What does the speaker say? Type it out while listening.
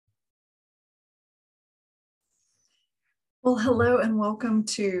Well, hello and welcome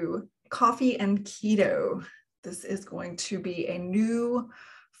to Coffee and Keto. This is going to be a new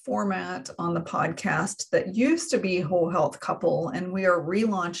format on the podcast that used to be Whole Health Couple, and we are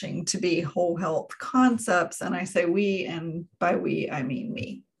relaunching to be Whole Health Concepts. And I say we, and by we, I mean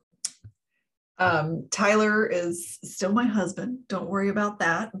me. Tyler is still my husband. Don't worry about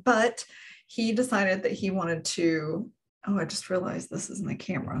that. But he decided that he wanted to. Oh, I just realized this isn't a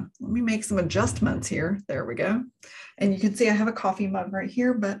camera. Let me make some adjustments here. There we go. And you can see I have a coffee mug right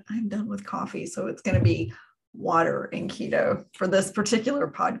here, but I'm done with coffee. So it's going to be water and keto for this particular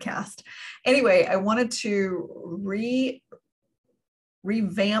podcast. Anyway, I wanted to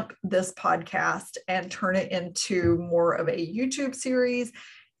revamp this podcast and turn it into more of a YouTube series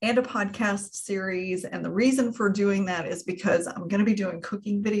and a podcast series. And the reason for doing that is because I'm going to be doing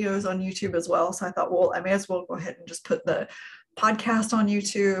cooking videos on YouTube as well. So I thought, well, I may as well go ahead and just put the podcast on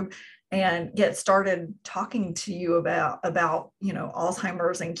YouTube and get started talking to you about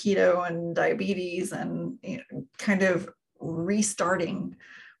Alzheimer's and keto and diabetes and kind of restarting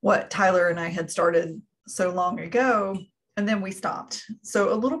what Tyler and I had started so long ago. And then we stopped.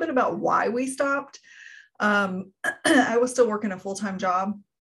 So a little bit about why we stopped. I was still working a full-time job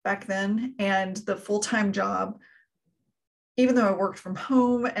back then, and the full-time job, even though I worked from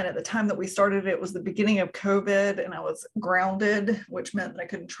home, and at the time that we started, it was the beginning of COVID, and I was grounded, which meant that I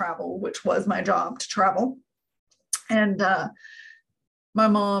couldn't travel, which was my job to travel. And my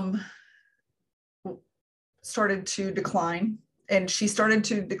mom started to decline, and she started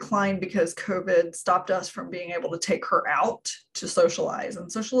to decline because COVID stopped us from being able to take her out to socialize.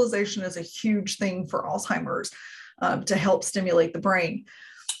 And socialization is a huge thing for Alzheimer's, to help stimulate the brain.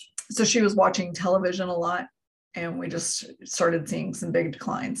 So she was watching television a lot, and we just started seeing some big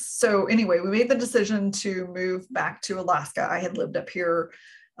declines. So anyway, we made the decision to move back to Alaska. I had lived up here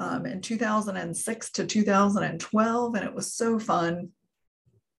in 2006 to 2012, and it was so fun.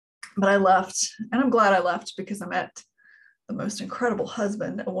 But I left, and I'm glad I left because I met the most incredible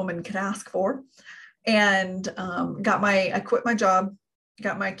husband a woman could ask for, and I quit my job,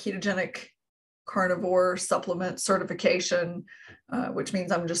 got my ketogenic carnivore supplement certification, which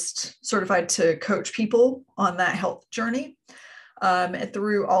means I'm just certified to coach people on that health journey. And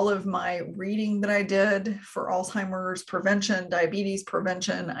through all of my reading that I did for Alzheimer's prevention, diabetes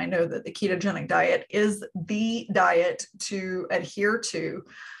prevention, I know that the ketogenic diet is the diet to adhere to.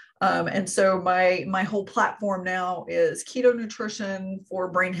 And so my whole platform now is keto nutrition for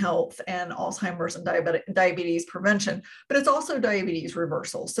brain health and Alzheimer's and diabetes prevention, but it's also diabetes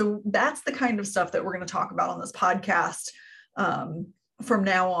reversal. So that's the kind of stuff that we're going to talk about on this podcast from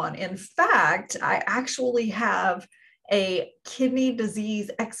now on. In fact, I actually have a kidney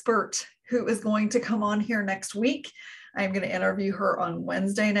disease expert who is going to come on here next week. I'm going to interview her on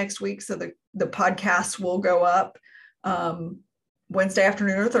Wednesday next week. So the podcast will go up Wednesday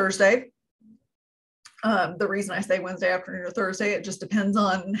afternoon or Thursday. The reason I say Wednesday afternoon or Thursday, it just depends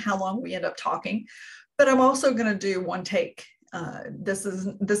on how long we end up talking. But I'm also going to do one take. This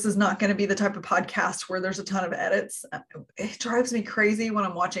is not going to be the type of podcast where there's a ton of edits. It drives me crazy when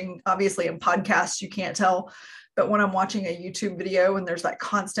I'm watching, obviously in podcasts, you can't tell, but when I'm watching a YouTube video and there's that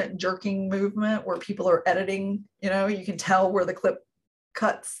constant jerking movement where people are editing, you can tell where the clip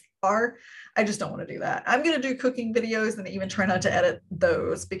cuts are. I just don't want to do that. I'm going to do cooking videos and even try not to edit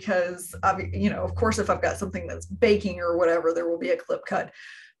those because, of course, if I've got something that's baking or whatever, there will be a clip cut.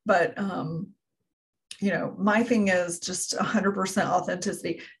 But, my thing is just 100%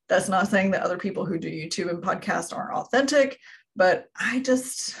 authenticity. That's not saying that other people who do YouTube and podcasts aren't authentic, but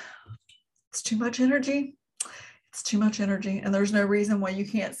it's too much energy. It's too much energy. And there's no reason why you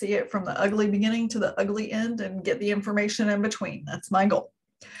can't see it from the ugly beginning to the ugly end and get the information in between. That's my goal.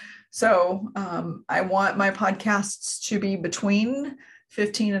 So I want my podcasts to be between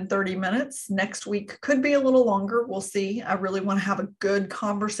 15 and 30 minutes. Next week could be a little longer. We'll see. I really want to have a good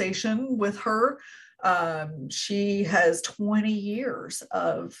conversation with her. She has 20 years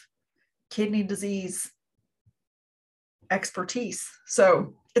of kidney disease expertise.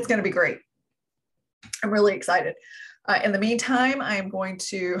 So it's going to be great. I'm really excited. In the meantime, I am going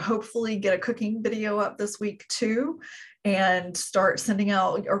to hopefully get a cooking video up this week too, and start sending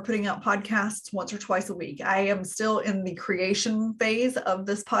out or putting out podcasts once or twice a week. I am still in the creation phase of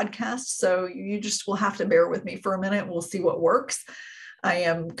this podcast, so you just will have to bear with me for a minute. We'll see what works. I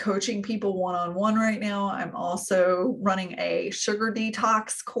am coaching people one-on-one right now. I'm also running a sugar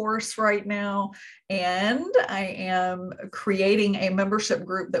detox course right now. And I am creating a membership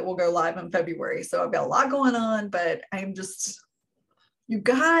group that will go live in February. So I've got a lot going on, but you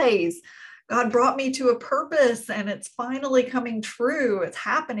guys, God brought me to a purpose and it's finally coming true. It's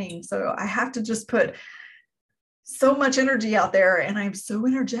happening. So I have to just put so much energy out there, and I'm so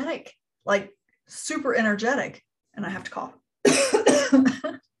energetic, like super energetic, and I have to cough.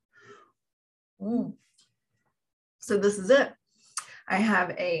 So this is it. I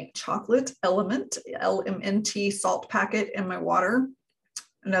have a chocolate element, LMNT salt packet in my water.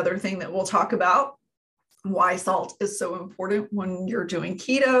 Another thing that we'll talk about, why salt is so important when you're doing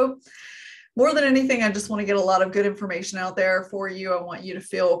keto. More than anything, I just want to get a lot of good information out there for you. I want you to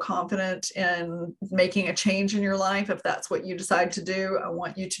feel confident in making a change in your life if that's what you decide to do. I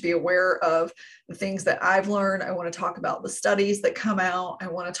want you to be aware of the things that I've learned. I want to talk about the studies that come out. I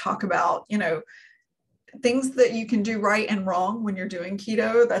want to talk about, things that you can do right and wrong when you're doing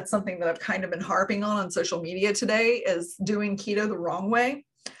keto. That's something that I've kind of been harping on social media today, is doing keto the wrong way,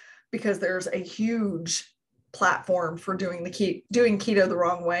 because there's a huge platform for doing keto the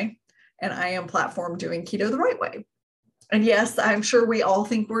wrong way. And I am platform doing keto the right way. And yes, I'm sure we all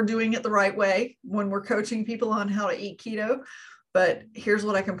think we're doing it the right way when we're coaching people on how to eat keto. But here's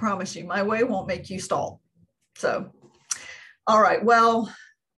what I can promise you: my way won't make you stall. So, all right, well,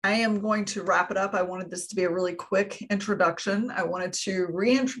 I am going to wrap it up. I wanted this to be a really quick introduction. I wanted to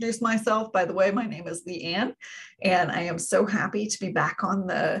reintroduce myself. By the way, my name is Leanne, and I am so happy to be back on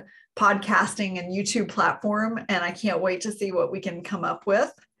the podcasting and YouTube platform. And I can't wait to see what we can come up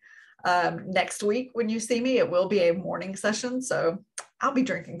with. Next week, when you see me, it will be a morning session. So I'll be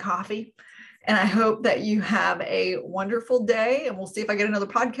drinking coffee. And I hope that you have a wonderful day. And we'll see if I get another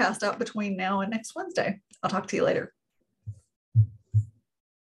podcast out between now and next Wednesday. I'll talk to you later.